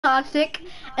toxic,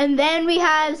 and then we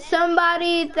have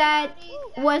somebody that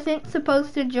wasn't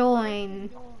supposed to join.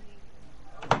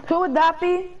 Who would that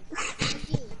be?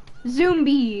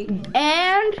 Zombie.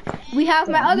 And we have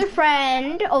my other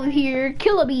friend over here,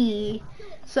 Killaby.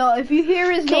 So if you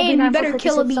hear his name, you better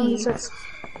Killaby.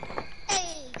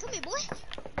 Hey, come here, boy.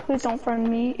 Please don't friend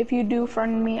me. If you do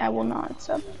friend me, I will not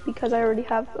accept because I already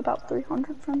have about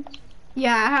 300 friends.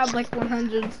 Yeah, I have like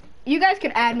 100. You guys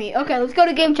can add me. Okay, let's go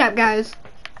to game chat, guys.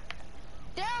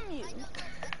 Damn you.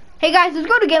 Hey guys, let's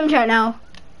go to game chat now.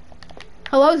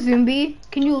 Hello, Zombie.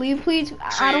 Can you leave, please?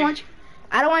 I don't want you.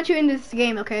 I don't want you in this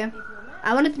game, okay?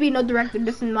 I want it to be no director.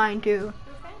 This is mine too.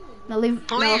 No, leave.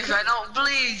 Please, no, okay. I don't.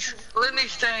 Please, let me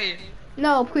stay.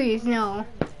 No, please, no.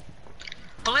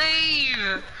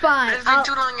 Please. Fine. It's been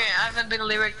too long. I haven't been a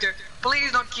director.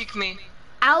 Please don't kick me.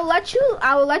 I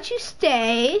will let you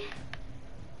stay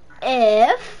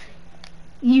if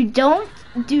you don't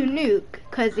do nuke.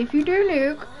 Cause if you do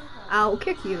nuke, I'll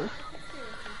kick you.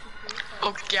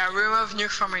 Okay, I remove nuke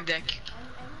from my deck.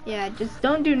 Yeah, just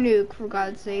don't do nuke for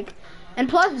God's sake. And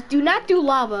plus, do not do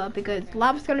lava because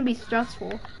lava's gonna be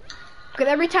stressful. Because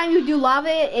every time you do lava,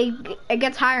 it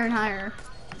gets higher and higher.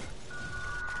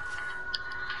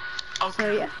 Okay.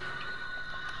 So yeah.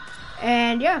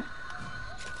 And yeah.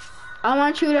 I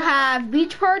want you to have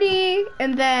beach party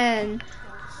and then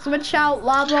switch out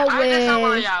lava with. I decide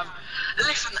what I have.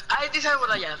 Listen, I decide what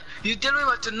I have. You tell me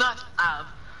what to not have.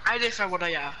 I decide what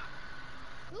I have.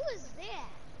 Who is that?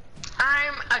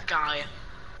 I'm a guy.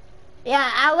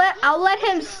 Yeah, I'll let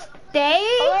him stay.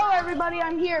 Hello everybody,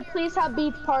 I'm here. Please have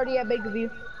beach party, I beg of you.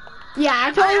 Yeah,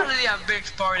 I told I you. already have big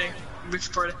party.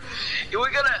 Big party.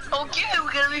 We're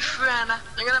gonna be friends.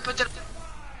 I'm gonna put it.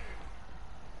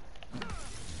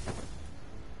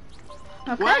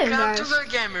 Okay, Welcome guys. to the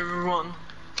game, everyone.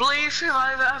 Please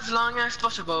survive as long as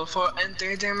possible for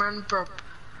entertainment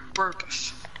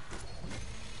purpose.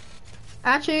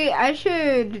 Actually, I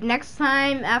should next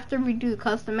time after we do the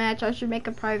custom match, I should make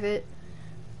a private,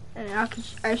 and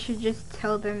I should just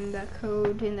tell them that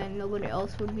code, and then nobody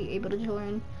else would be able to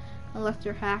join unless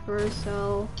they're hackers.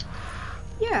 So,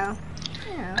 yeah.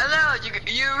 Hello,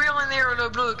 you really near the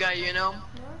blue guy, you know.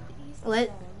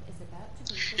 What?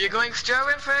 You're going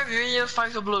straight in front of you and you'll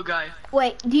fight the blue guy.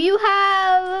 Wait, do you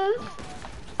have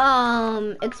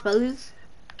expose?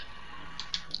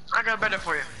 I got better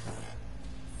for you.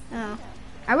 Oh,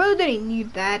 I really didn't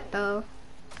need that though.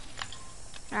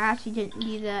 I actually didn't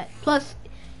need that. Plus,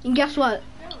 and guess what?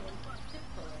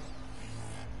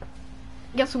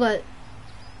 Guess what?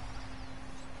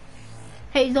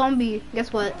 Hey, zombie.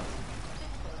 Guess what?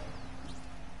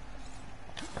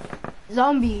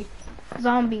 Zombie.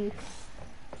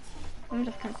 I'm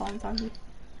just gonna call him zombie.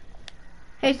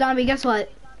 Hey, zombie. Guess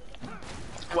what?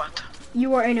 What?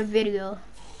 You are in a video,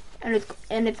 and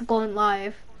it's going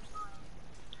live.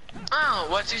 Oh,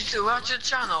 what's your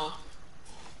channel?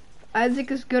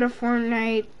 Isaac is good at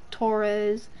Fortnite,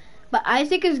 Torres, but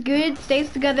Isaac is good, stays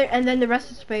together, and then the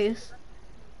rest is space.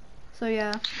 So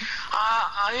yeah.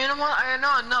 You know what? I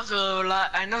know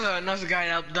another guy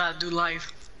that do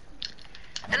live,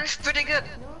 and it's pretty good.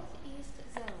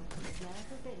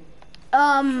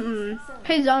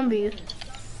 Hey zombie.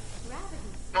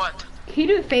 What? Can you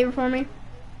do a favor for me?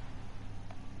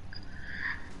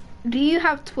 Do you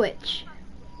have Twitch?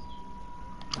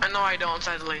 I know I don't,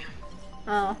 sadly.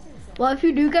 Oh. Well, if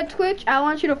you do get Twitch, I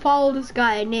want you to follow this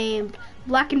guy named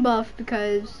Black and Buff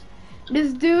because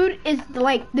this dude is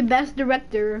like the best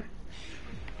director.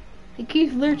 Like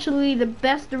he's literally the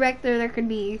best director there could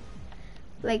be.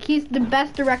 Like he's the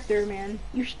best director, man.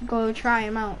 You should go try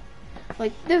him out.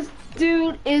 Like this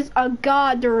dude is a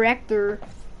god director.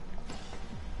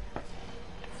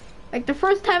 Like the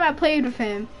first time I played with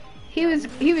him, he was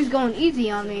going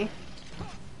easy on me.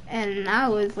 And I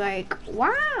was like,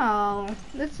 wow,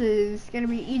 this is gonna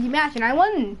be an easy match, and I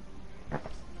won.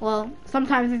 Well,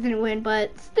 sometimes I didn't win,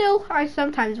 but still, I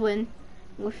sometimes win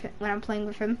when I'm playing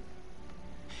with him.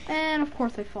 And of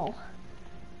course I fall.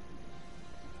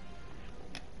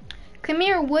 Come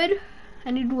here, wood.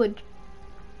 I need wood.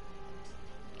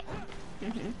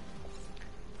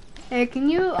 Hey, can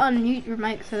you unmute your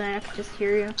mic so that I can just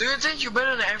hear you? Do you think you're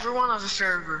better than everyone on the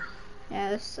server?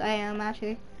 Yes, I am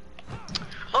actually.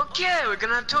 Okay, we're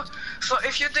gonna talk. So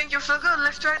if you think you're so good,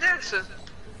 let's try this.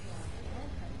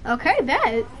 Okay,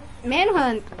 bet.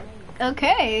 Manhunt.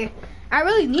 Okay. I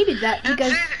really needed that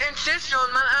because... Insist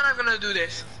on man, and I'm gonna do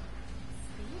this.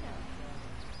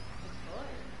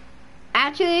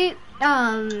 Actually,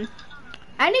 I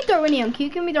need Darwinium. Can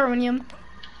you give me Darwinium?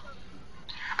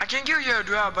 I can give you a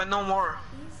drop, but no more.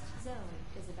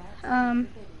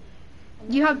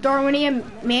 You have Darwinian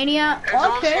mania. It's the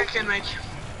only thing Okay. I can make.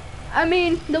 I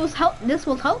mean, this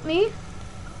will help me.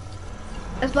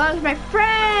 As long as my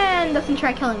friend doesn't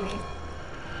try killing me.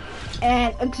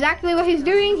 And exactly what he's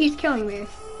doing, he's killing me.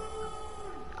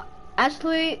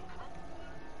 Actually,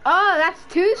 oh, that's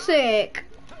too sick.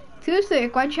 Too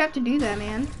sick. Why'd you have to do that,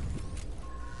 man?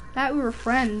 Thought we were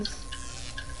friends.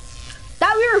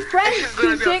 Thought we were friends, It's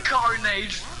gonna too be a sick.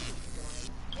 carnage.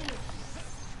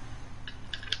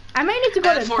 I might need to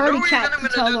go And to for party no chat reason, I'm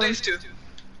to gonna tell do them. this too.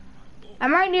 I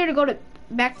might need to go to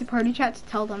back to party chat to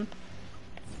tell them.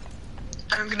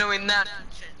 I'm gonna win that.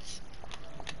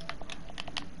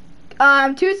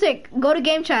 Too sick. Go to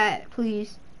game chat,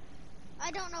 please. I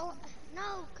don't know.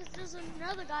 No, cause there's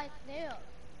another guy there.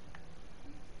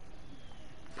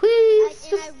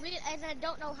 Please. And I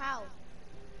don't know how.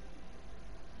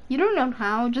 You don't know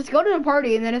how. Just go to the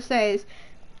party and then it says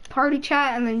party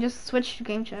chat and then just switch to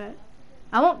game chat.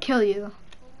 I won't kill you.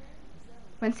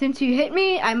 But since you hit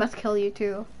me, I must kill you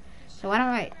too. So why don't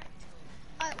I?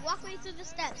 Alright, walk me through the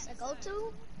steps. I go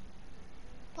to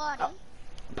party.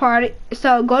 Party.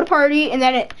 So go to party and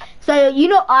then it. So you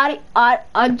know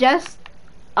just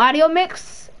audio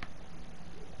mix.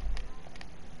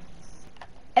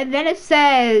 And then it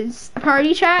says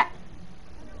party chat.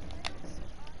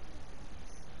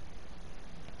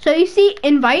 So you see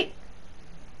invite.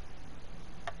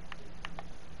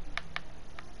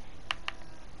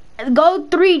 Go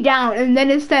 3 down and then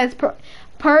it says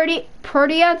party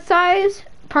outside,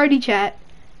 party chat.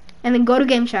 And then go to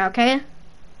game chat, okay?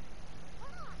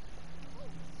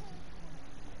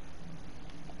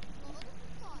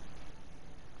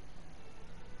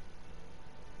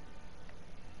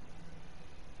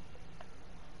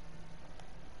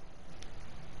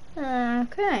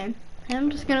 Okay. I'm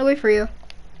just gonna wait for you.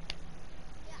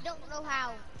 Don't know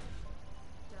how.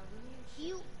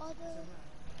 You are the.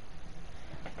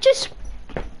 Just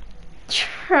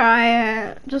try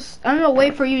it. I'm gonna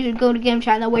wait for you to go to game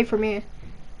chat and then wait for me.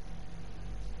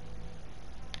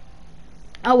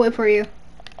 I'll wait for you.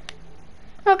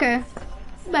 Okay.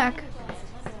 Back.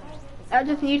 I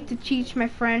just needed to teach my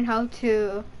friend how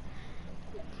to.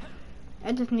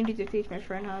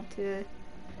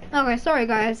 Okay, sorry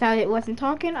guys, I wasn't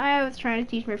talking. I was trying to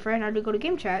teach my friend how to go to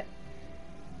game chat.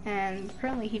 And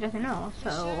apparently he doesn't know,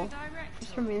 so for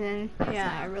some reason,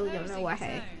 yeah, I really don't know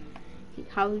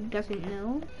how he doesn't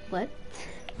know, but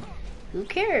who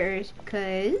cares,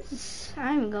 because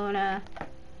I'm gonna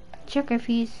check if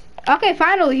he's, okay,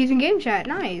 finally he's in game chat,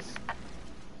 nice.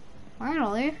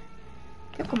 Finally.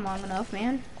 Took him long enough,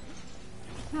 man.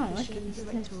 Oh, look at this.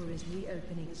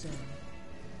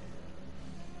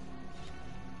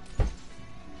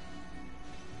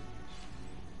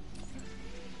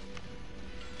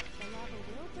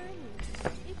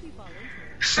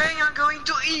 Saying I'm going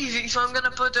too easy, so I'm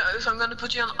gonna put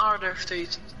you on harder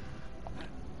state.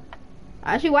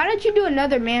 Actually, why don't you do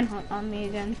another manhunt on me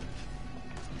again?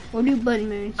 We'll do Blood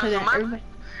Moon so that everybody.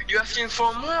 You asking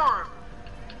for more?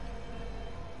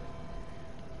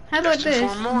 How about this?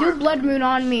 Do Blood Moon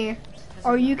on me,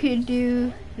 or you could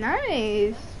do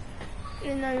nice.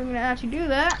 Didn't know you were gonna actually do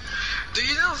that. Do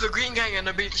you know the green guy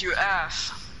gonna beat you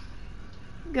ass?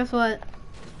 Guess what?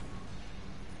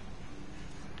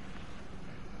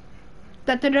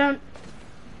 Da-da-dum.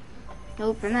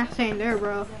 Nope, I'm not saying there,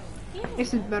 bro.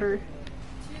 This is better.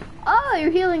 Oh, you're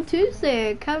healing too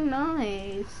sick. How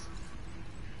nice.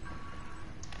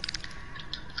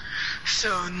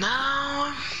 So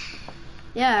now...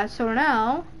 Yeah, so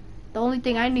now, the only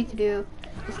thing I need to do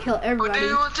is kill But everybody. do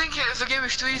you think the game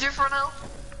is too easy for now?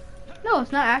 No,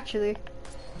 it's not actually.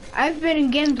 I've been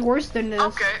in games worse than this.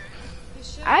 Okay.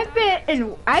 I've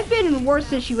been in worse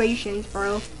situations,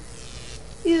 bro.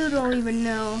 You don't even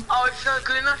know. Oh, it's not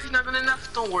good enough, it's not good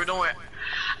enough. Don't worry.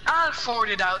 I'll sort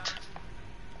it out.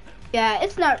 Yeah,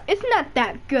 it's not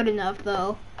that good enough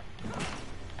though.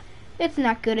 It's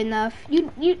not good enough.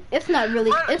 It's not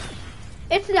really,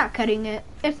 it's not cutting it.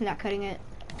 It's not cutting it.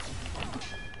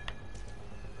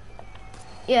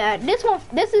 Yeah, this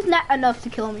is not enough to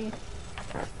kill me.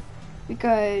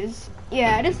 Because,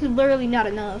 yeah, this is literally not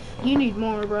enough. You need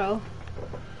more, bro.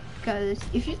 Because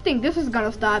if you think this is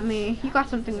gonna stop me, you got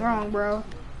something wrong, bro.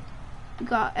 You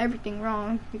got everything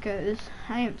wrong, because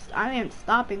I am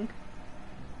stopping.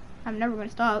 I'm never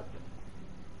gonna stop.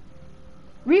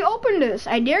 Reopen this,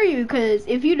 I dare you, because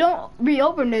if you don't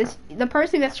reopen this, the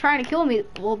person that's trying to kill me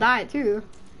will die too.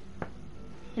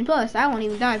 And plus, I won't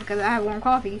even die because I have warm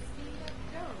coffee.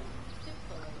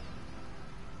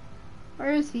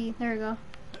 Where is he? There we go.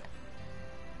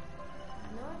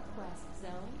 Northwest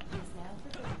zone is now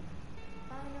forbidden.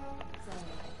 Final zone.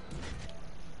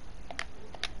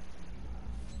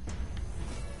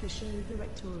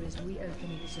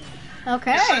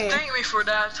 Okay. You should thank me for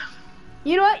that.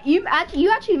 You know what? You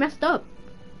actually messed up.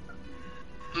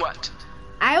 What?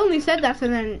 I only said that so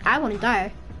then I wouldn't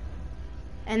die.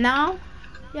 And now,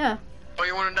 yeah. Oh,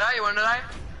 you wanna die? You wanna die?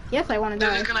 Yes, I want to This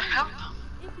die. is gonna help.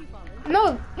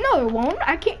 No, it won't.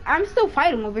 I can't. I'm still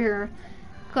fighting over here.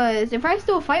 Cause if I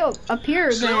still fight up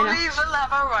here, Slowly then the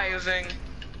lava rising.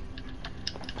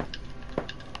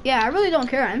 yeah, I really don't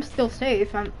care. I'm still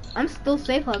safe. I'm still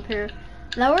safe up here.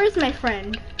 Now, where's my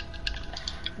friend?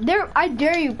 There, I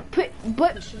dare you.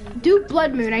 Do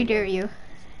blood moon. I dare you.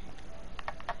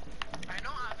 I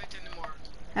don't have it anymore.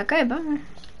 Okay, bye.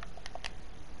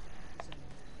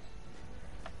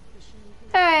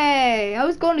 Hey, I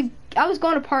was going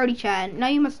to party chat. Now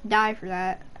you must die for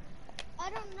that. I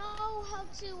don't know how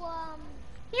to,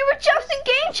 You were just in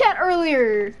game chat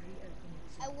earlier.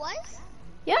 I was?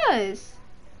 Yes.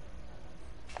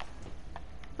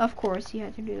 Of course, you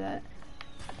had to do that.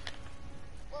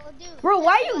 Well, dude. Bro,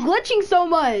 why are you guess what? glitching so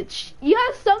much? You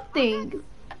have something.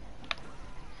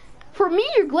 For me,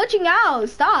 you're glitching out.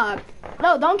 Stop.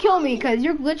 No, don't kill me, cause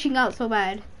you're glitching out so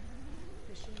bad.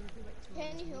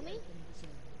 Can you heal me?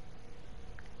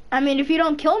 I mean, if you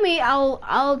don't kill me,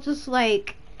 I'll just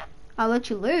like, I'll let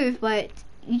you live, but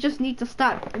you just need to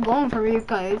stop going for me,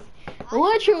 cause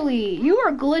literally, you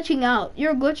are glitching out.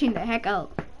 You're glitching the heck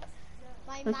out.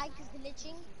 My mic is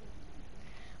glitching.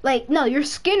 Like, no, your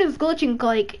skin is glitching.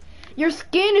 Like, your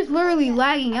skin is literally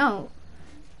lagging out.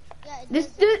 Yeah, it This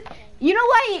does dude, something. you know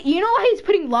why? You know why he's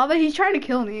putting lava? He's trying to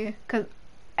kill me, cause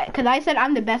I said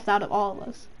I'm the best out of all of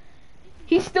us.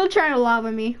 He's still trying to lava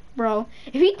me, bro.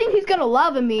 If he thinks he's gonna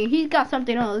lava me, he's got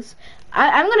something else.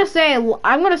 I'm gonna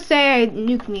say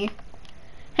nuke me.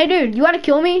 Hey, dude, you wanna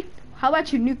kill me? How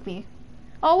about you nuke me?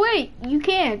 Oh wait, you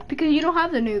can't because you don't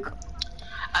have the nuke.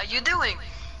 How you doing?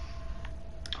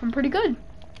 I'm pretty good.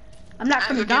 I'm not Have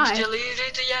gonna you been die. still easy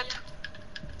yet?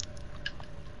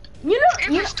 If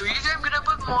You it's too easy, I'm gonna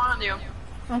put more on you.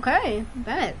 know, okay,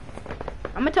 bet.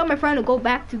 I'm gonna tell my friend to go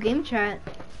back to game chat.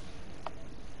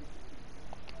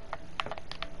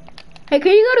 Hey,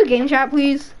 can you go to game chat,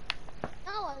 please?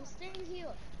 No, I'm staying here.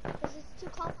 Because it's too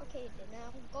complicated and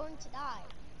I'm going to die.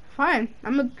 Fine.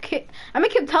 I'm gonna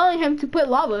keep telling him to put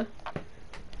lava.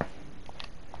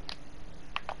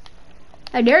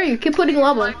 I dare you. Keep putting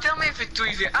lava. Like, tell me if it's too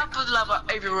easy. I'll put lava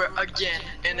everywhere again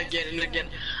and again and again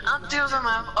until the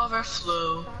map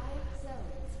overflow.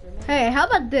 Hey, how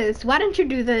about this? Why don't you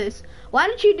do this? Why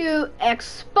don't you do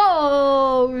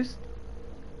exposed?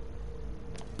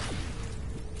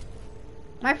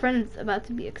 My friend's about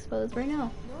to be exposed right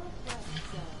now.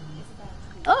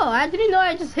 Oh, I didn't know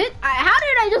I just hit. How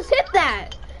did I just hit that?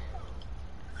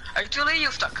 Actually,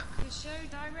 you're stuck.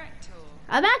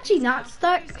 I'm actually not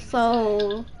stuck,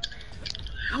 so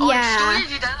Oh, yeah. it's too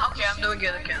easy then? Okay, I'm doing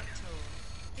it again.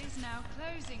 Is now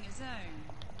closing a zone.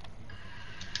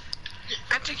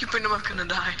 I think you're pretty much gonna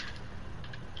die.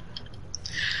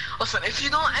 Listen, if you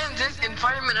don't end this in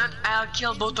 5 minutes, I'll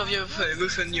kill both of you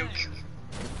with a nuke.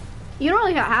 You don't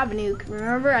really have a nuke.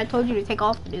 Remember, I told you to take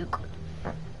off the nuke.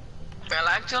 Well,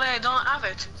 actually, I don't have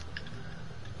it.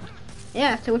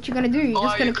 Yeah. So what you gonna do? You're Oh,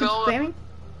 just gonna you keep go- spamming?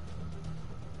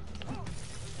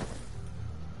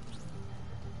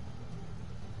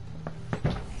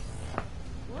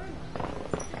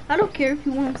 I don't care if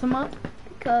you want some up,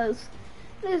 because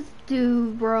this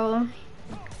dude, bro,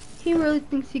 he really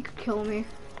thinks he could kill me.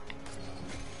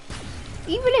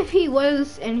 Even if he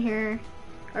was in here,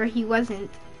 or he wasn't,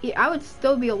 I would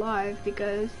still be alive,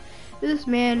 because this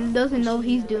man doesn't know what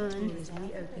he's doing.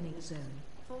 Reopening zone.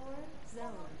 4 zones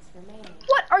remaining.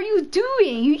 What are you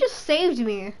doing? You just saved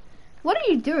me. What are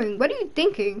you doing? What are you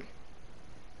thinking?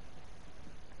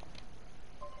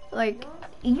 Like,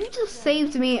 you just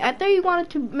saved me. I thought you wanted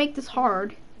to make this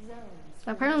hard.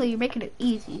 So apparently you're making it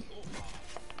easy.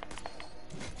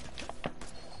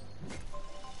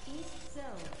 East zone.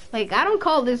 Like, I don't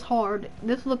call this hard.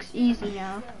 This looks easy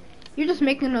now. You're just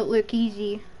making it look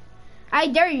easy. I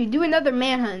dare you. Do another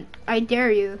manhunt. I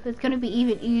dare you. It's gonna be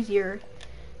even easier.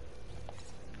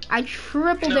 I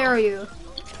triple dare you.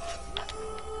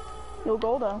 No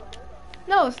goal though.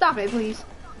 No, stop it, please.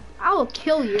 I will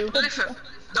kill you. Listen,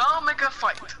 don't make a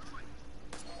fight.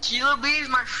 Killer B is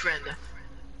my friend.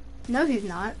 No, he's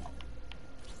not.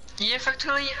 Yes,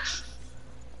 actually, yes.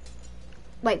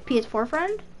 Like, PS4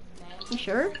 friend? You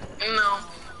sure? No.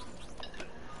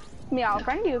 Me, I'll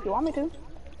friend you if you want me to.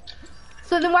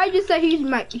 So then why'd you say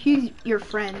he's your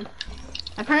friend?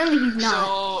 Apparently he's not.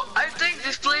 So, I think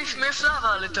this place messed up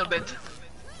a little bit.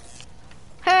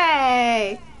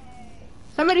 Hey!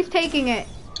 Somebody's taking it.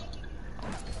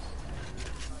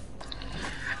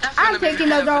 That's I'm gonna be taking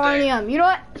the half a day. Darwinium. You know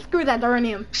what? Screw that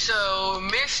Darwinium. So,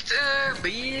 Mr.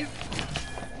 B,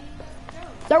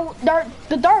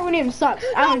 The Darwinium sucks.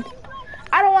 I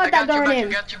don't want that I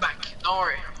Darwinium. got you back. Don't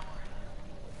worry.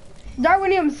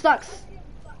 Darwinium sucks.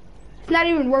 It's not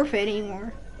even worth it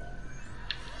anymore.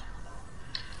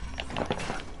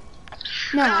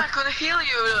 No. I could heal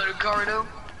you, Ricardo.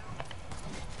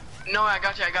 No, I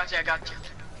got you.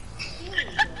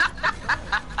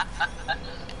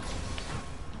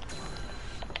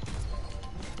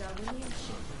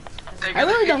 I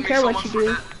really don't care what you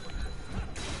do.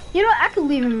 You know what? I could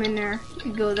leave him in there. He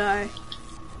could go die.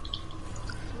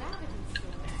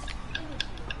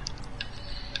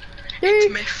 It's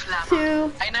 3, me, Flapper. 2,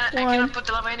 I 1. cannot put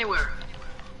the lava anywhere.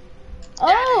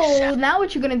 Oh, now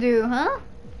what you gonna do, huh?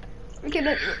 You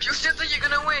still think you're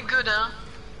gonna win, good, huh?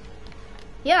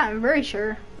 Yeah, I'm very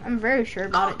sure. I'm very sure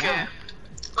about it Okay. now.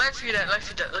 Let's see that.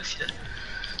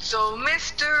 So,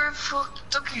 Mr.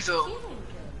 Fukizo.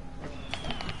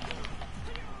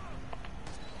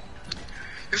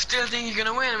 You still think you're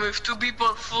gonna win with 2 people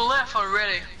full left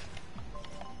already?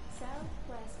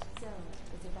 Southwest zone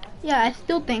is about Yeah, I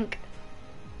still think.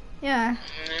 Yeah.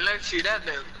 Let's see that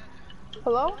then.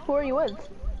 Hello? Who are you with?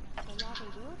 the lava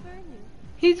will burn you.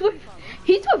 He's with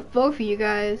both of you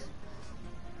guys.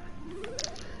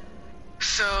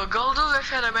 So, Goldo, let's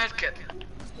had a medkit.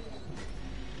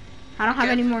 I don't have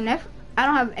Okay. any more I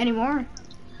don't have any more.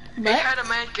 He But had a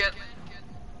medkit.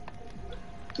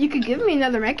 you could give me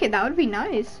another medkit. That would be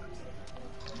nice.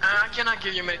 I cannot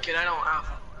give you a medkit, I don't have.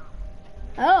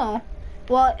 Oh.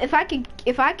 Well, if I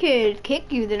could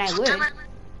kick you, then I would. Damn it.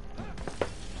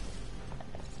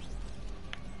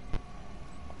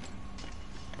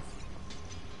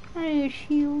 I need a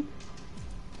shield.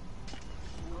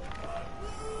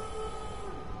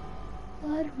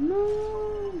 Let him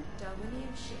know.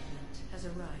 Darwinian shipment has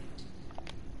arrived.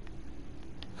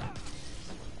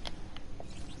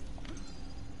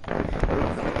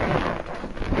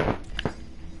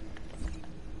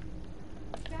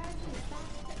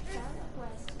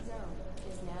 Southwest zone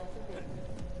is now forbidden.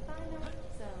 Final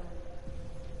zone.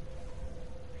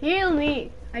 Heal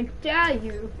me. I dare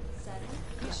you. 7.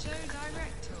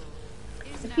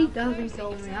 If he doesn't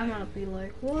kill me, I'm gonna be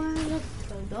like, what? That's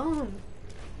so dumb.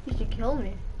 He should kill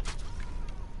me.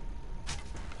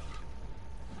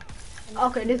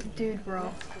 Okay, this dude,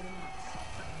 bro.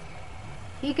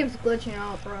 He keeps glitching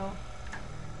out, bro.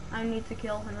 I need to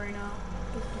kill him right now.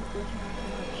 He's glitching out too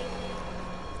much.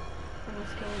 I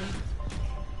must kill him.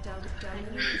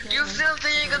 You still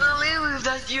think you're gonna live with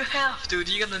that? You have to,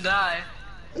 you're gonna die.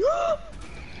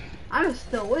 I'm gonna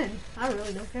still win. I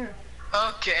really don't care.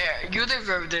 Okay, you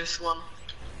deserve this one.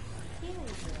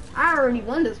 I already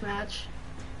won this match.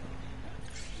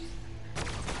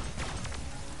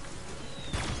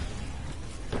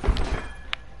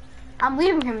 I'm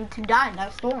leaving him to die in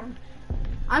that storm.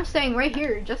 I'm staying right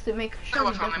here just to make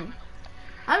sure he doesn't.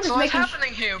 I'm just So what's making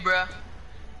happening here, bruh?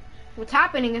 What's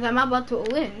happening is I'm about to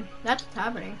win. That's what's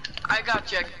happening. I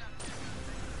got you.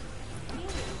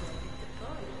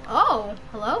 Oh,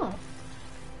 hello.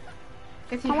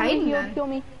 Guess he's hiding Heal, then. heal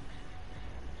me.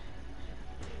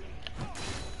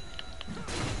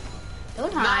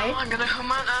 Don't Now hide. I'm gonna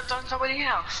come out on somebody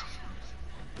else.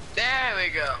 There we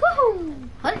go. Woohoo!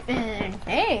 Hunting.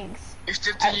 Thanks. You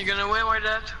still think you're gonna win with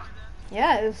that?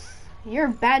 Yes. You're a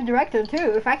bad director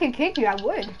too. If I could kick you, I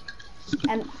would.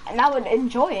 And I would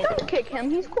enjoy it. Don't kick him,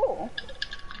 he's cool.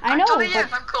 I know, told you, yes,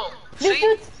 but I'm cool. this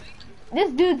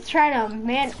See? dude's trying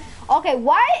to Okay,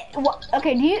 why?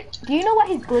 Okay, do you know why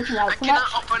he's glitching out I so cannot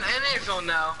much? open any zone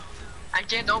now. I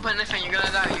can't open anything. You're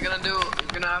gonna die. You're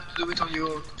gonna have to do it on your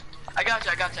own. I got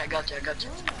you.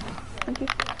 Thank you.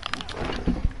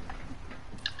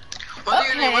 What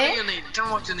do you need? What do you need? Tell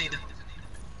me what you need.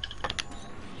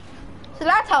 So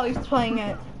that's how he's playing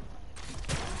it.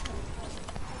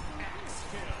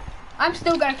 I'm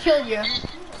still gonna kill you. Yeah.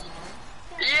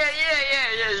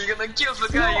 You're gonna kill the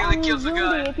guy. You're gonna kill the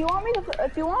guy. If you want me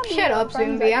to, Shut up,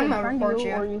 friends, Zumbi, I I'm can gonna friend report you,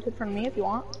 you. or you could friend me if you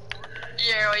want.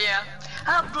 Yeah.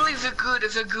 I believe it's good.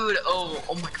 It's a good. Oh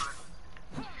my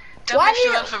god. Tell Why me do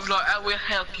you- if you have a vlog. I will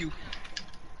help you.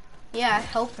 Yeah,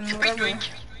 help him. Drink, Whatever. drink.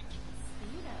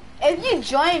 If you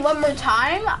join one more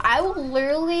time, I will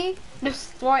literally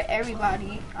destroy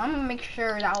everybody. I'm gonna make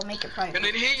sure that I'll make it You private.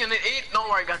 need heat. You need eat. Don't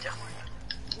worry. Gotcha.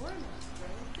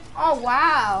 Oh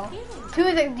wow.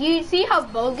 Tuesday, do you see how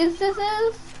bogus this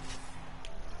is?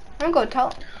 I'm gonna go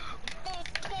tell.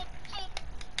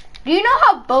 Do you know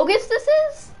how bogus this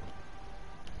is?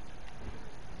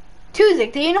 Tuesday,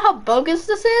 do you know how bogus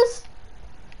this is?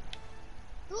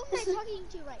 Who am I talking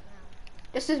to right now?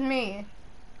 This is me,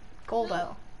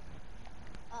 Goldo.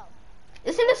 Oh.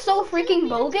 Isn't it so freaking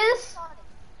bogus?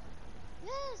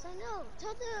 Yes, I know.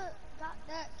 Tell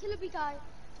that Killer Bee guy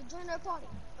to join our party.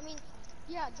 I mean,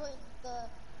 yeah, join the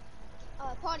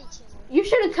party channel. You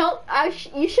should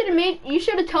have you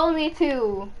should have told me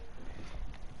to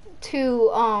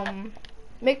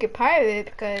make it private,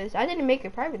 because I didn't make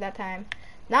it private that time.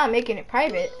 Now I'm making it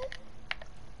private.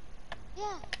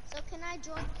 Yeah. So can I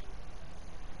join?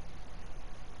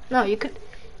 No, you could.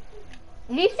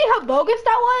 Did you see how bogus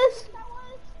that was?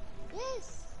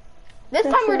 Yes. This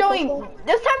time we're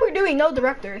doing no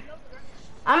director.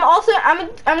 I'm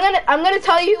gonna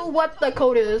tell you what the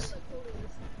code is.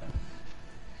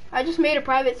 I just made it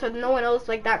private so no one else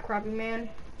like that crappy man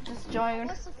just joined.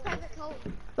 What's the private code?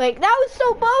 Like, that was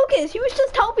so bogus. He was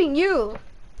just helping you.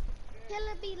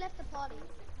 Killer Bee left the party.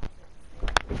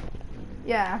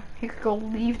 Yeah, he could go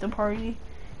leave the party.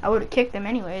 I would have kicked him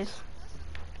anyways.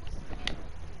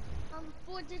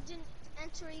 4-digit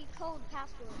entry code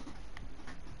password.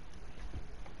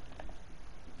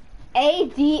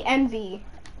 ADNV.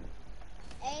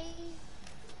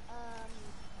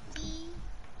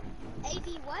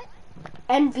 D what?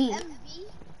 NV.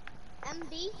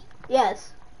 MB?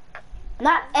 Yes.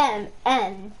 Not N,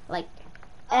 like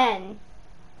N.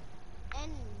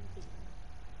 NB.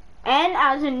 N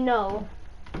as in no.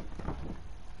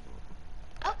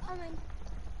 Oh, I'm in.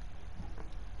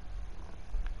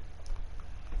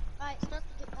 Alright, start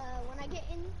the when I get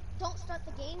in, don't start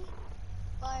the game,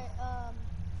 but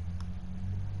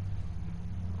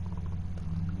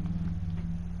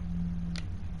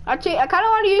Actually, I kind of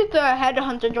want to use the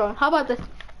headhunter drone. How about this?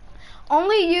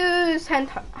 Only use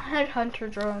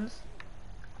headhunter drones.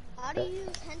 how do you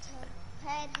use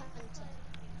headhunter?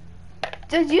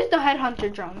 Just use the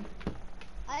headhunter drone.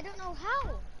 I don't know how.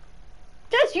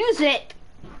 Just use it.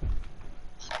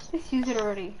 Just use it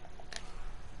already.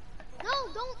 No,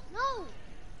 don't, no.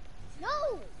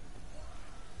 No.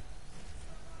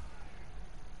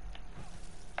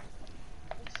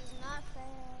 This is not fair.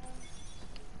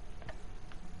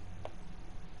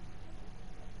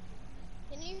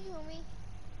 Can you hear me?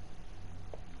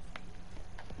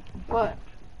 What?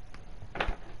 I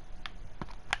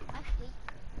hate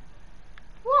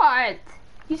What?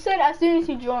 You said as soon as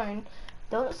you join.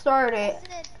 Don't start it.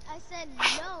 I said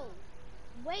no.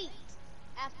 Wait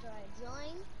after I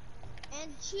join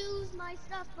and choose my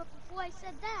stuff. But before I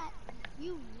said that,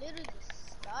 you literally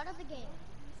started the game.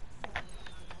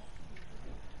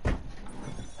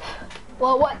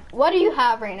 Well, what do you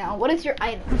have right now? What is your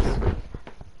items?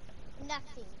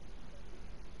 Nothing.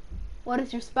 What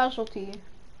is your specialty?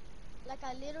 Like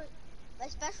I literally, my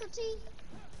specialty?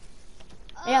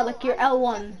 Yeah, like your I have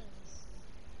L1. jet wings.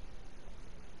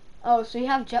 Oh, so you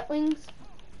have jet wings?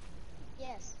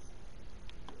 Yes.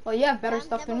 Well, you have better I've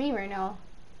stuff than never- me right now.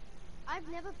 I've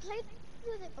never played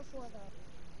with it before though.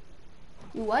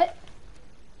 You what?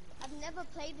 I've never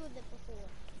played with it before.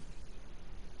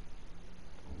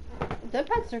 The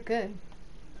pets are good.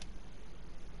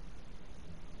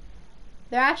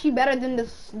 They're actually better than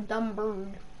this dumb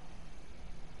bird.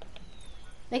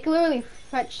 They can literally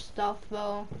fetch stuff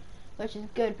though, which is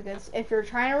good because if you're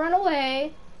trying to run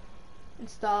away and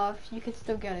stuff, you can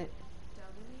still get it.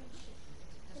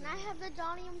 Can I have the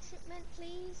Donium shipment,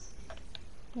 please?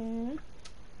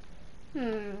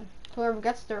 Whoever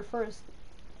gets there first.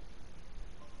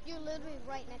 You're literally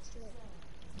right next to it.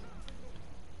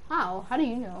 How? How do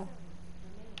you know?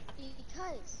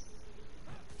 Because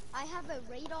I have a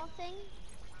radar thing,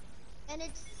 and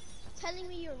it's telling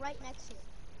me you're right next to it.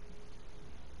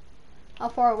 How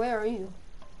far away are you?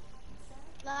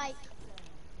 Like,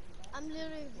 I'm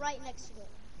literally right next to it.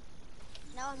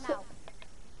 Now I'm out.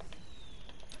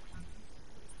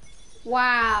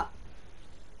 Wow.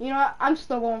 You know what? I'm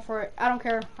still going for it. I don't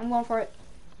care. I'm going for it.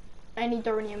 I need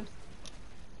Darwiniums.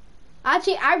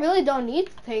 Actually, I really don't need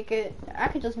to take it. I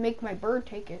could just make my bird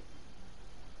take it.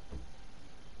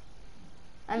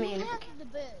 I mean, You have the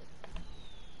bird.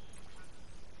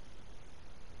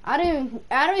 I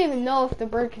don't even know if the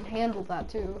bird can handle that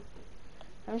too.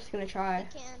 I'm just gonna try. You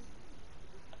can.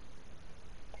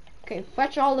 Okay,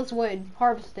 fetch all this wood.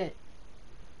 Harvest it.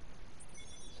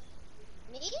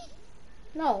 Me?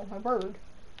 No, my bird.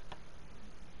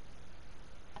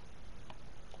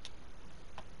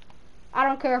 I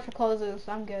don't care if it closes.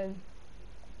 I'm good.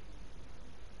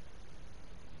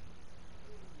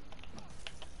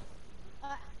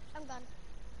 I'm gone.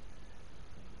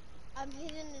 I'm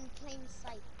hidden in plain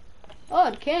sight. Oh,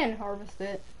 it can harvest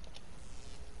it.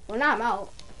 Well, now I'm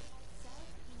out.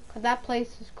 Cause that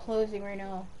place is closing right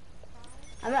now.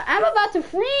 I'm about to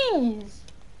freeze.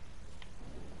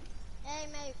 Hey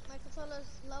mate, my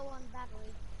controller's low on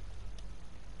battery.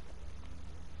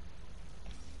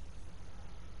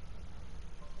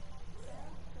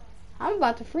 I'm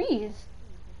about to freeze.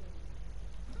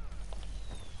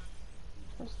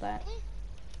 What's that?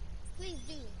 Please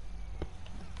do.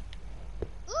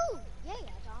 Ooh, yeah,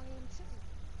 Darwin.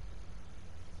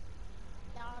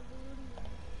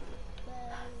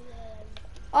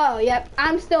 Oh, yep.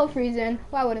 I'm still freezing.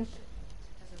 Why wouldn't?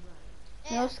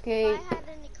 No If skate. I had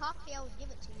any coffee, I would give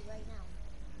it to you right now.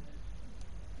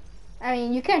 I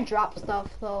mean, you can't drop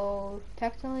stuff, so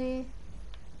technically,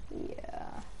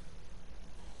 yeah.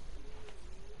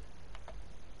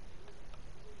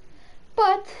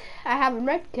 But I have a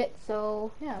red kit,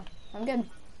 so yeah, I'm good.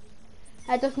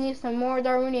 I just need some more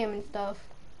Darwinium and stuff.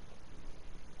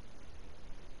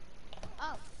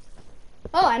 Oh.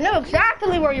 Oh, I know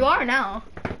exactly where you are now.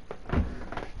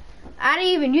 I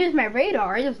didn't even use my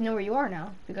radar. I just know where you are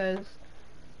now because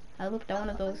I looked at one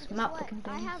of those Guess map what? looking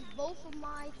I things. have both of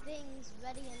my things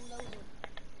ready and loaded.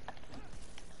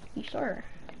 You sure?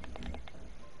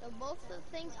 So both of the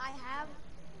things I have,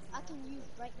 I can use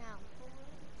right now.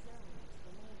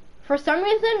 For some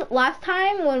reason, last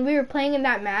time when we were playing in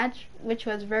that match, which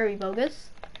was very bogus,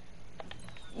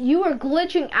 you were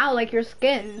glitching out like your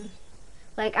skin.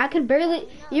 Like I could barely.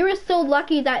 You were so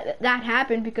lucky that that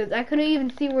happened because I couldn't even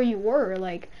see where you were.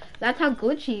 Like that's how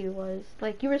glitchy it was.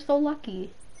 Like you were so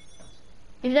lucky.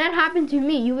 If that happened to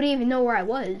me, you wouldn't even know where I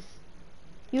was.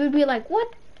 You would be like,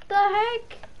 "What the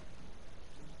heck?"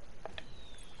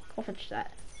 Go fetch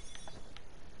that.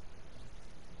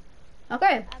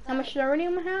 Okay, how much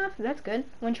iridium I have? That's good.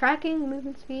 When tracking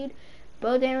movement speed,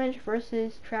 bow damage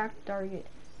versus track target.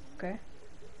 Okay.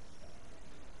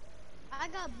 I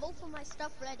got both of my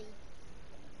stuff ready.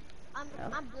 I'm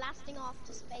blasting off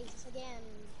to space again.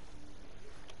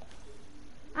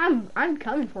 I'm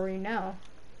coming for you now.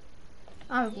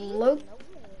 I'm Do you low. even know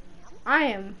where I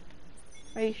am.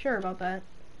 Are you sure about that?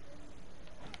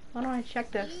 Why don't I check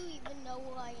I am? this? Do you even know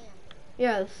where I am?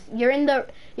 Yes, you're in the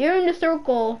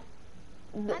circle,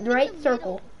 the I'm in right the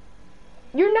circle.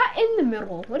 middle. You're not in the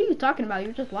middle. What are you talking about?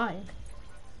 You're just lying.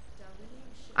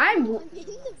 I'm in the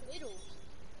middle.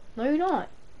 No, you're not.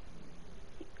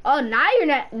 Oh, now you're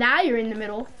not. Now you're in the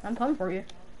middle. I'm coming for you.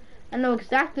 I know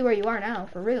exactly where you are now,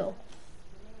 for real.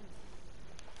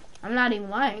 I'm not even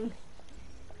lying.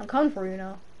 I'm coming for you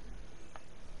now.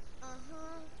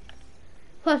 Uh-huh.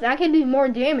 Plus, I can do more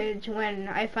damage when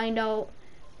I find out.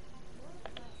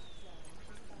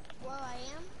 Where I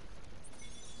am?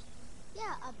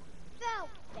 Yeah, about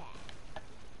that.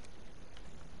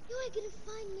 You ain't gonna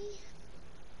find me.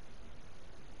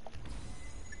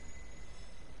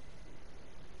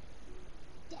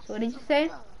 So what did you say?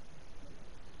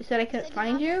 You said I couldn't Said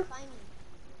find you? find me.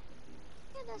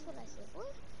 Yeah, that's what I said, boy.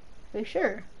 Are you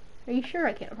sure? Are you sure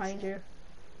I can't find you?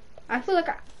 I feel like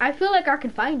I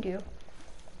can find you.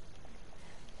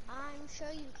 I'm sure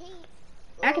you can't.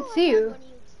 I can Ooh, see you.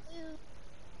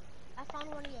 I found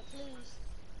one of your clues.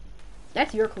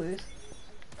 That's your clues.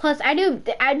 Plus, I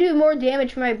do more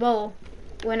damage with my bow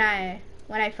when I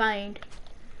find.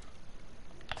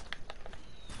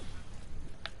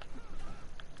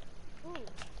 Ooh,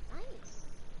 nice.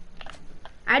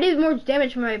 I do more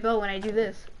damage with my bow when I do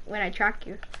this. When I track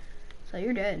you. So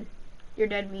you're dead. You're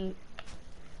dead meat.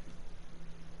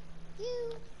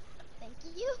 Thank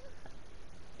you.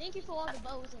 Thank you for all the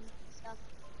bows and stuff.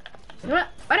 You know what?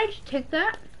 Why did you take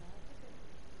that?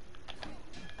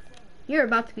 You're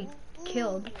about to be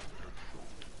killed.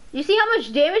 You see how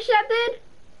much damage that did?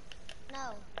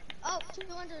 No. Oh,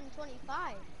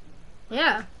 225.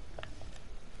 Yeah.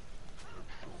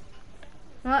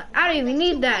 Well, I don't even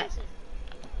need that.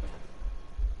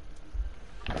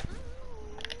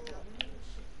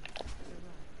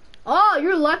 Oh,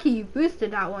 you're lucky you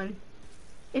boosted that one.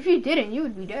 If you didn't, you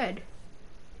would be dead.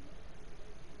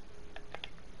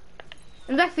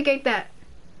 Investigate that.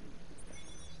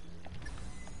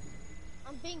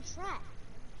 I'm being tracked.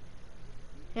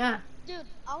 Yeah. Dude,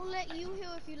 I'll let you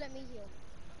heal if you let me heal.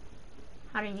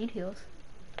 I don't need heals.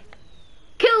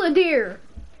 Kill a deer!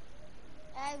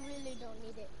 I really don't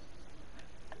need it.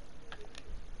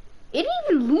 It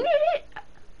even looted it?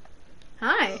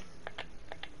 Hi.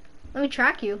 Let me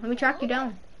track you. Let me track you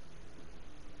down.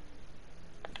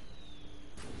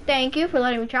 Thank you for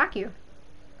letting me track you.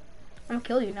 I'm gonna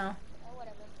kill you now. Oh,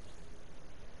 whatever.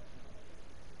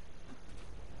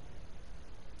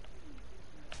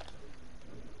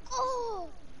 Oh!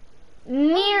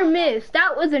 Near miss.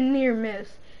 That was a near miss.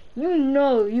 You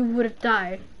know you would have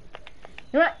died.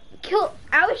 You know what? Kill.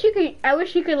 I wish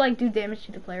you could like do damage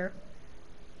to the player.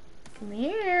 Come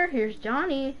here. Here's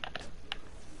Johnny.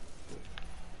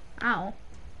 Ow.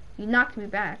 You knocked me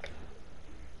back.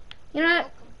 You know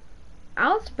what?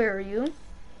 I'll spare you.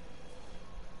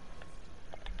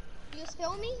 You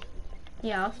spell me?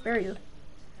 Yeah, I'll spare you.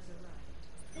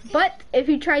 But if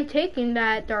you try taking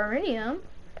that Darwinium,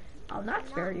 I'll not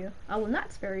spare you. I will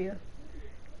not spare you.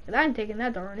 Cause I'm taking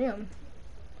that Darwinium.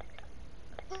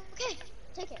 Okay,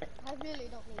 take it. I really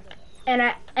don't need it. And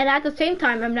at the same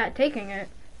time, I'm not taking it.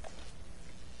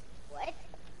 What?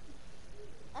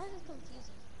 That is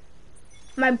confusing.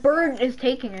 My bird is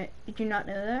taking it. Did you not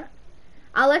know that?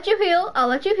 I'll let you heal. I'll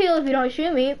let you heal if you don't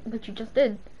shoot me, but you just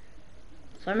did.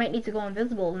 So I might need to go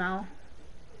invisible now.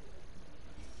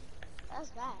 That's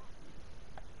bad.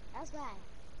 That's bad.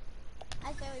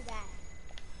 That's very bad.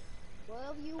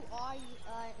 Wherever you are in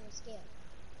a scale.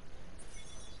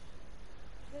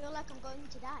 I feel like I'm going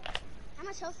to die. How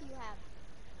much health do you have?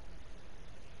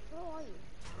 Where are you?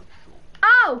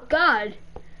 Oh, God.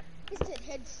 He said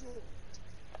headshot.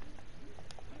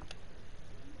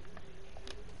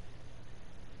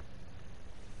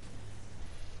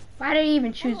 Why did I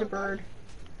even choose a bird?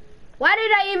 Why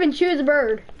did I even choose a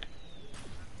bird?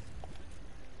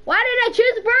 Why did I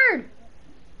choose a bird?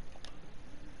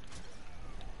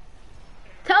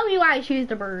 Tell me why I choose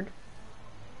the bird.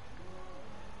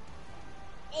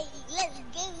 Hey, let's go.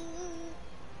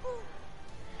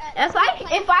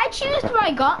 If I choose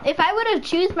my if I would have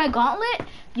choose my gauntlet,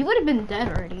 you would have been dead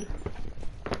already.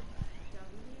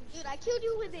 Dude, I killed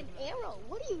you with an arrow.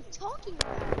 What are you talking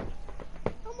about?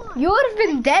 Come on. You would have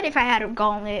been dead if I had a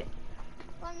gauntlet.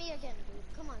 Find me again,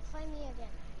 dude. Come on, find me again.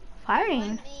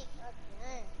 Fine. Find me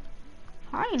again.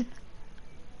 Fine.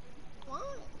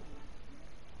 Fine.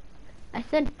 I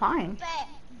said fine. Bet.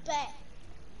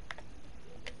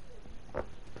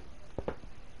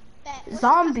 What's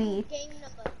Zombie. the game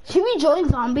number? Should we join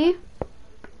zombie?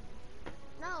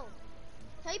 No.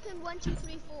 Type in 1, 2,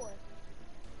 3, 4.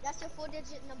 That's your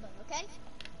 4-digit number, okay?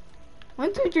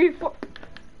 1, 2, 3, 4.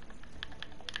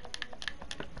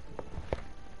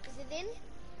 Is it in?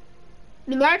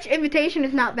 The match invitation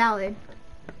is not valid.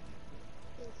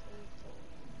 2,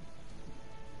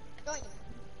 3, 4. Join.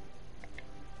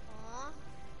 Aw.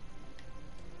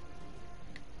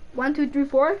 1, 2, 3,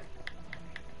 4.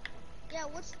 Yeah,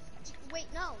 wait,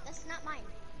 no, that's not mine.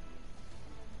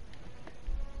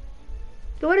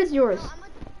 So what is yours? No,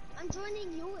 I'm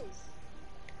joining yours.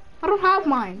 I don't have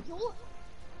mine.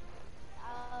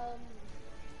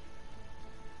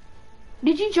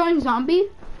 Did you join zombie?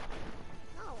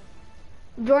 No.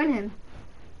 Join him.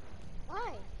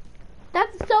 Why?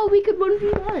 That's so we could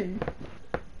 1v1. And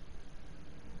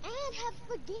have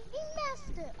a game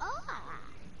master.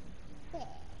 Okay.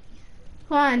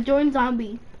 Come on, join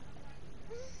zombie.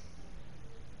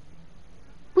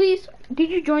 Please,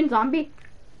 did you join zombie?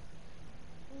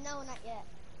 No, not yet.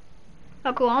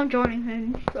 Oh cool, I'm joining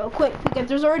him real quick because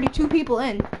there's already 2 people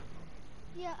in.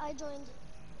 Yeah, I joined.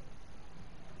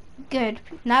 Good.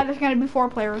 Now there's gonna be 4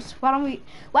 players. Why don't we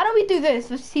do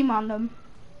this? Let's team on them.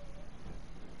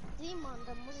 Team on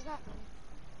them. What does that mean?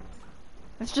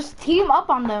 Let's just team up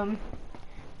on them.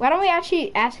 Why don't we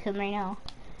actually ask him right now?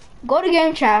 Go to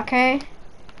game chat, okay?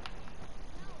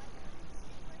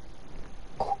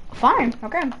 Fine.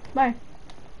 Okay. Bye.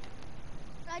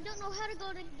 I don't know how to go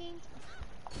to game.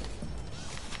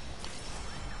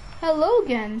 Hello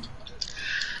again.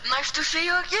 Nice to see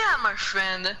you again, my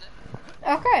friend.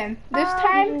 Okay. This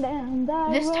time.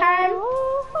 This time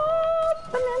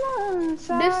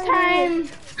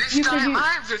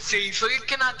I'm the thief, so you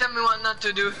cannot tell me what not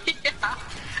to do. Yeah.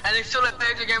 And it's still a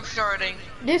play the game starting.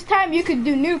 This time you could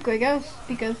do nuke, I guess,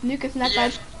 because nuke is not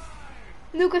Yes. that.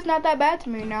 Nuke is not that bad to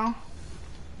me now.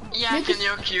 Yeah, I can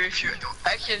nuke you if you.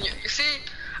 I can. You see?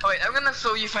 Oh, wait, I'm gonna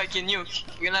show you if I can nuke.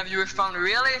 You're gonna have you respond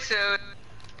really soon.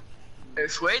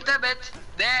 Just wait a bit.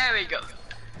 There we go.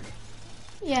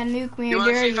 Yeah, nuke me. You I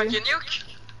wanna dare see if I you. can nuke?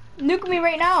 Nuke me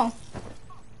right now.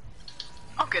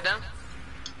 Okay then.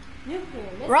 Nuclear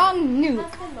missile Wrong nuke.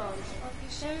 has been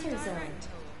launched. Danger zone.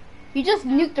 You just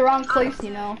nuked the wrong place,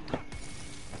 you know.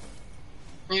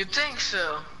 You think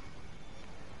so?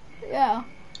 Yeah.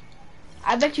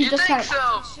 I bet you, You just think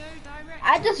kinda, so?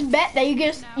 I just bet that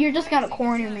you're just gonna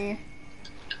corner me.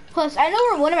 Plus, I know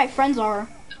where one of my friends are.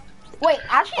 Wait,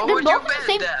 actually, Or they're would you both in the bet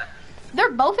same. that?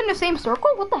 They're both in the same circle.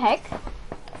 What the heck?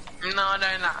 No,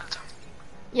 they're not.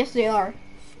 Yes, they are.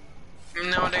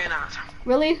 No, they're not.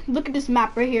 Really? Look at this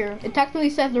map right here. It technically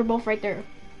says they're both right there.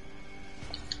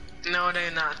 No,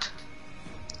 they're not.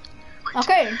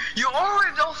 Okay. You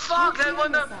already don't fuck that Nuclear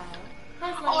one up. missile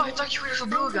has Oh, I landed thought you were the in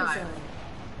blue danger guy. zone.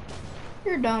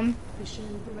 You're dumb.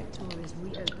 Machine director is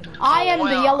reopening. I am the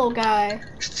well. yellow guy.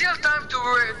 Still time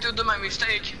to do my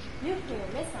mistake. Nuclear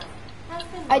missile has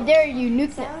been I launched. dare you.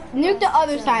 Nuke the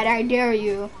other side. I dare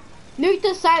you. Nuke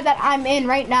the side that I'm in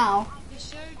right now.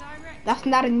 That's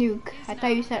not a nuke. I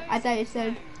thought you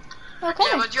said. Okay.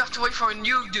 Yeah, but you have to wait for a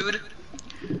nuke, dude.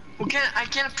 I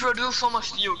can't produce so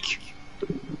much nuke.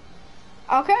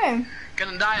 Okay.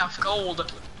 Gonna die of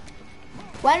cold.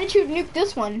 Why didn't you nuke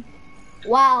this one?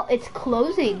 Wow, it's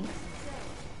closing.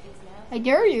 I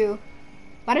dare you.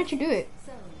 Why didn't you do it?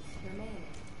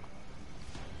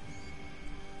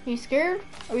 Are you scared?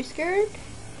 Are you scared?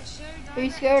 Are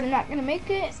you scared I'm not gonna make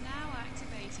it?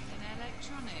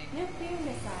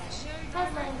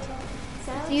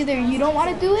 It's either you don't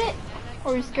want to do it,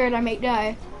 or you're scared I may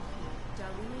die.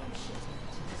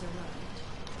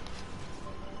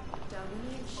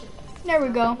 There we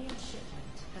go.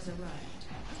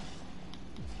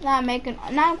 Now I'm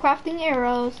crafting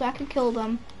arrows so I can kill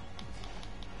them.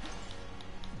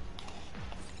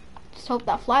 Just hope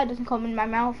that fly doesn't come in my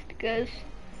mouth because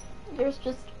there's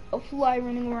just a fly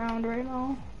running around right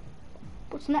now.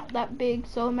 But it's not that big,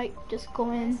 so it might just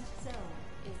go in.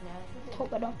 Just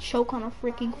hope I don't choke on a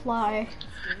freaking fly.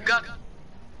 God.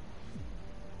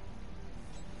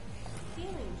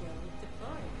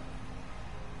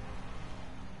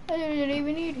 I didn't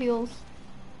even need heals.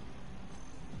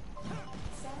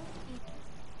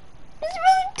 It's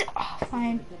really oh,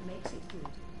 fine.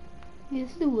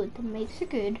 It's the wood that makes it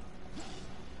good.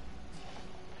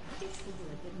 It's the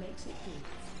word that makes it good.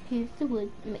 Here's the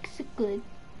wood that makes it good.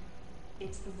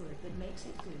 It's the word that makes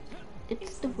it good.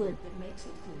 It's the wood. That makes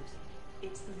it good.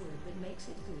 It's the word that makes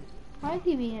it good. Why is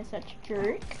he being such a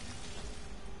jerk?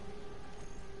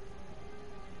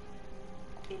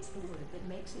 It's the word that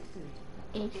makes it good.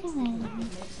 It's It's the word that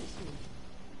makes it good.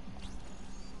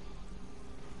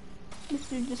 This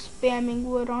dude just spamming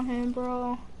wood on him,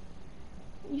 bro.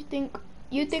 You think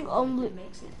Makes it good.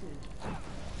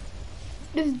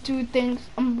 this dude thinks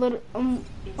unlimited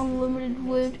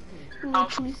wood will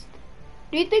at least.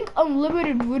 Do you think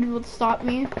unlimited wood would stop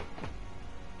me?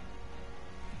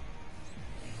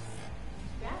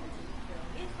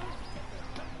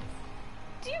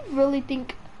 Do you really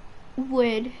think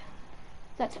wood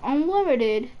that's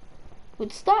unlimited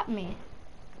would stop me?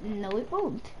 No, it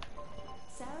won't.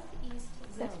 Southeast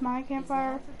That's zone my is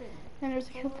campfire. now forbidden. And there's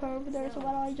a campfire over there, so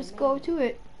why don't I just go to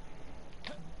it?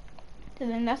 And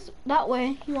then that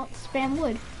way you won't spam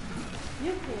wood.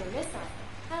 Nuclear missile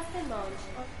has been launched.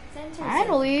 Center zone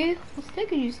Finally, what's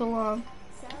taking you so long?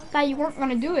 south Thought you weren't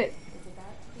gonna do it. is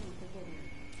about to be forbidden.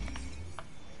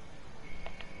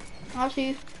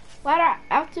 Actually, why don't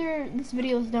after this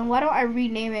video is done, why don't I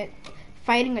rename it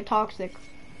 "Fighting a Toxic"?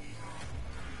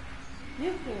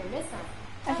 Nuclear missile.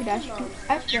 Actually, that's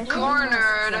true. You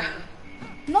cornered.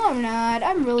 No, I'm not.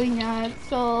 I'm really not.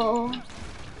 So,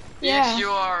 yeah. Yes, you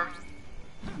are.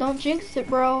 Don't jinx it,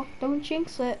 bro. Don't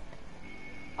jinx it.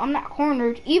 I'm not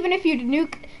cornered. Even if you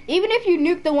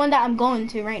nuke the one that I'm going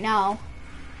to right now.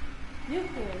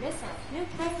 Nuclear missile.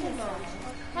 Nuclear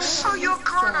launch. So you're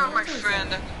cornered, my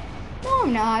friend. No,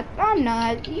 I'm not. I'm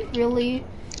not. You really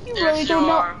Yes, you don't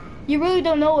know. are. You really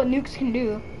don't know what nukes can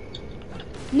do.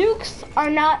 Nukes are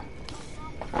not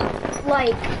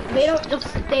like they don't just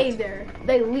stay there.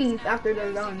 They leave after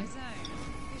they're done.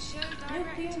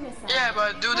 Nuclear missile. Yeah,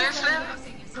 but do this then?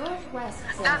 Northwest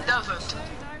zone. That doesn't.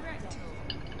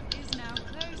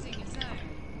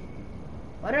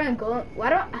 Why don't I go?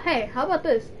 Hey, how about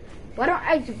this? Why don't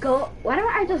I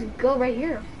just go right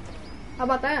here? How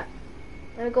about that?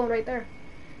 Let it go right there.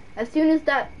 As soon as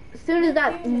that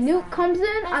nuke comes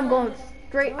in, I'm going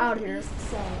straight out here. Northeast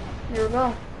zone. There we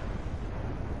go.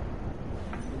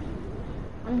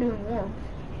 I'm doing more.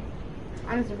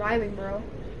 I'm surviving, bro.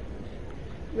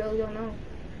 Really don't know.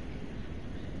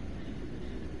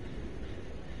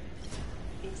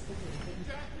 It's the word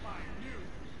that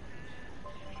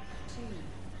two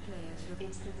players.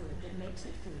 It's the word that makes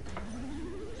it good.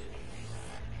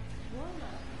 Warm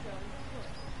up zone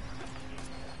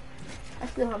I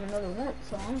still have another one,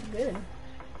 so I'm good.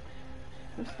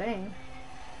 I'm staying.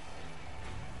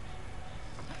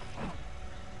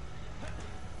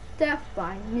 Death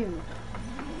by nuke.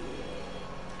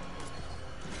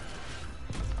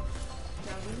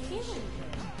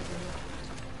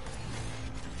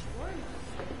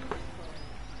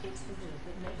 It's the word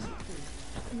that makes it good.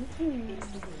 It's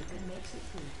the word that makes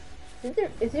it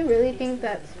good. Is it really think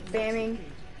that spamming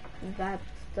that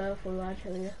stuff will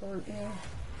actually hurt me?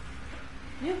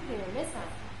 Nuclear missile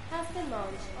has been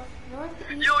launched on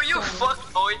northeast Yo, you zone.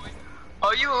 fucked, boy.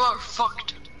 Oh, you are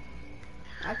fucked.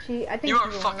 Actually, I think You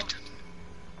are fucked.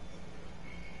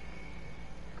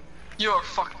 You are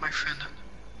fucked, my friend.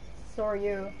 So are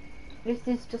you. This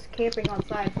is just camping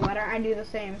outside, so why don't I do the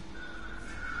same?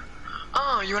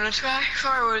 Oh, you wanna try?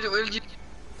 Sorry, will you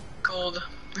cold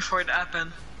before it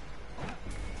happened?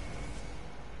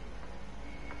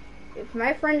 if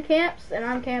my friend camps, then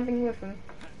I'm camping with him.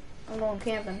 I'm going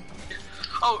camping.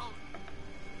 Oh.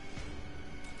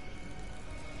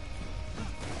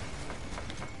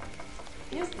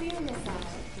 Your spear missile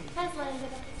has landed.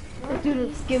 This dude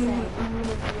is giving me a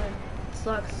little good.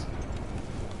 Sucks.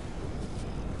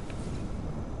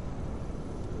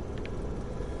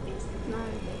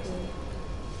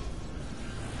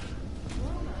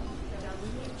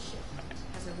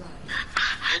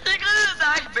 You're gonna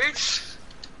die, bitch!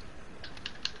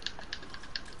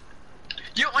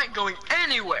 You ain't going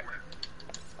anywhere!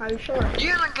 Are you sure?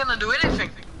 You're not gonna do anything!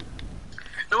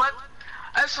 You know what?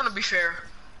 I just wanna be fair.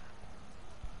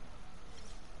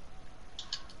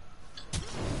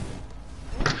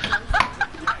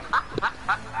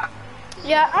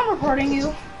 Yeah, I'm reporting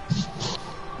you.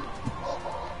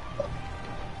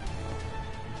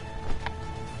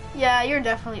 Yeah, you're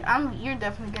definitely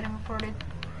getting reported.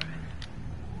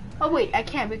 Oh wait, I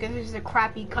can't because this is a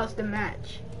crappy custom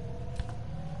match.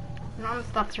 No, I'm gonna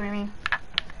stop streaming.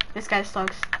 This guy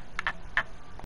sucks.